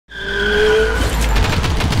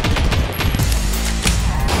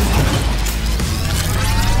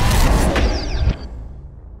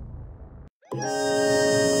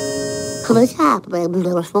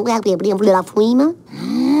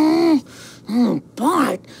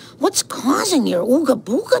Bart, what's causing your ooga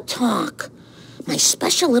booga talk? My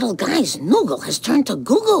special little guy's noogle has turned to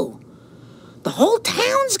goo-goo. The whole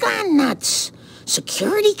town's gone nuts.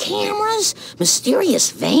 Security cameras, mysterious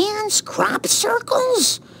vans, crop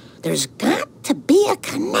circles. There's got to be a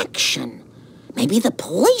connection. Maybe the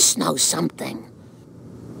police know something.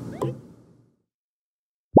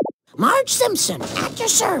 Marge Simpson, at your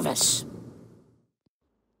service.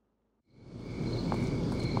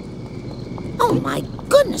 Oh my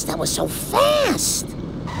goodness, that was so fast!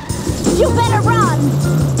 You better run!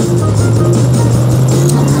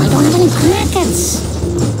 Oh, I don't have any packets!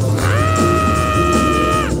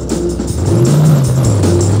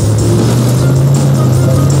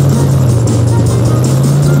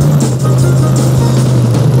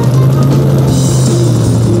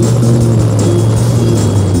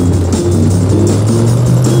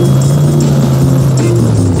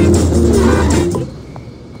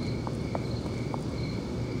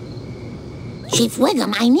 Chief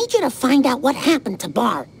Wiggum, I need you to find out what happened to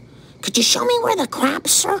Bart. Could you show me where the crop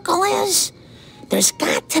circle is? There's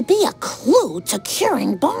got to be a clue to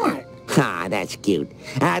curing Bart. Ah, that's cute.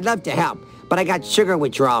 I'd love to help, but I got sugar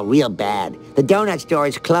withdrawal real bad. The donut store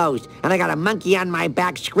is closed, and I got a monkey on my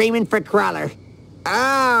back screaming for Cruller.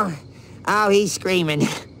 Oh, he's screaming.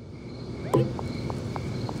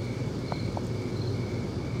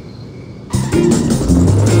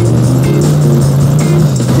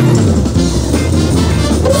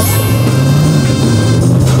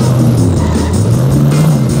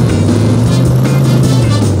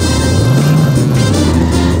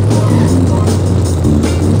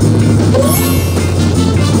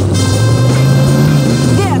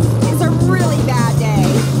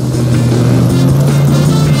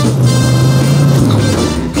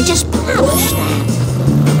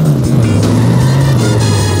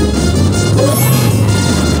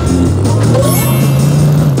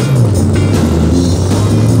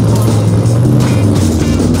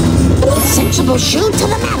 Shoot to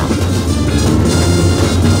the metal.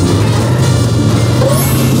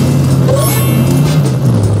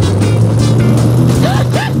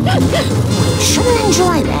 Shouldn't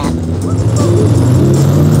enjoy that.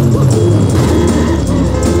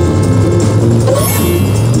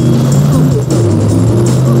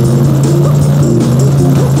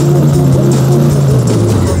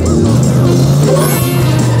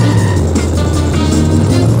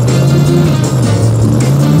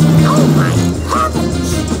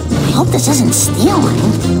 This isn't stealing.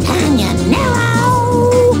 Tanya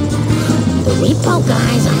Nero! The repo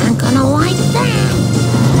guys aren't gonna like that.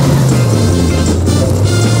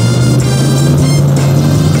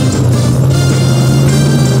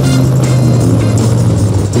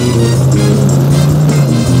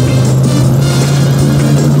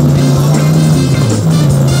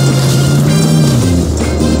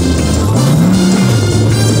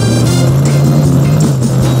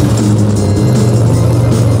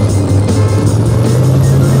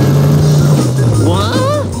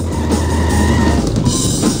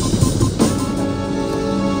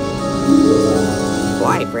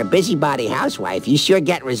 For a busybody housewife, you sure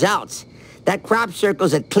get results. That crop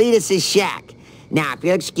circle's at Cletus's shack. Now, if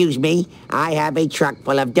you'll excuse me, I have a truck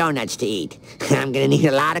full of donuts to eat. I'm gonna need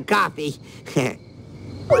a lot of coffee. Did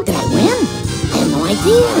I win? I have no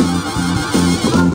idea.